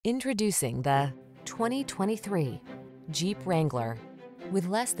Introducing the 2023 Jeep Wrangler. With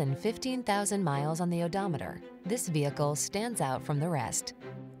less than 15,000 miles on the odometer, this vehicle stands out from the rest.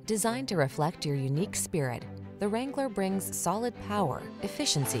 Designed to reflect your unique spirit, the Wrangler brings solid power,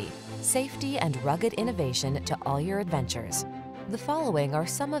 efficiency, safety, and rugged innovation to all your adventures. The following are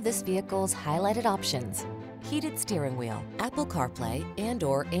some of this vehicle's highlighted options: heated steering wheel, Apple CarPlay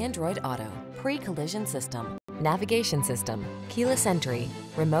and/or Android Auto, pre-collision system, navigation system, keyless entry,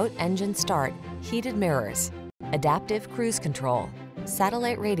 remote engine start, heated mirrors, adaptive cruise control,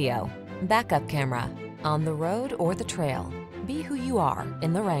 satellite radio, backup camera. On the road or the trail, be who you are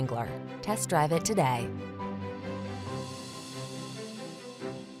in the Wrangler. Test drive it today.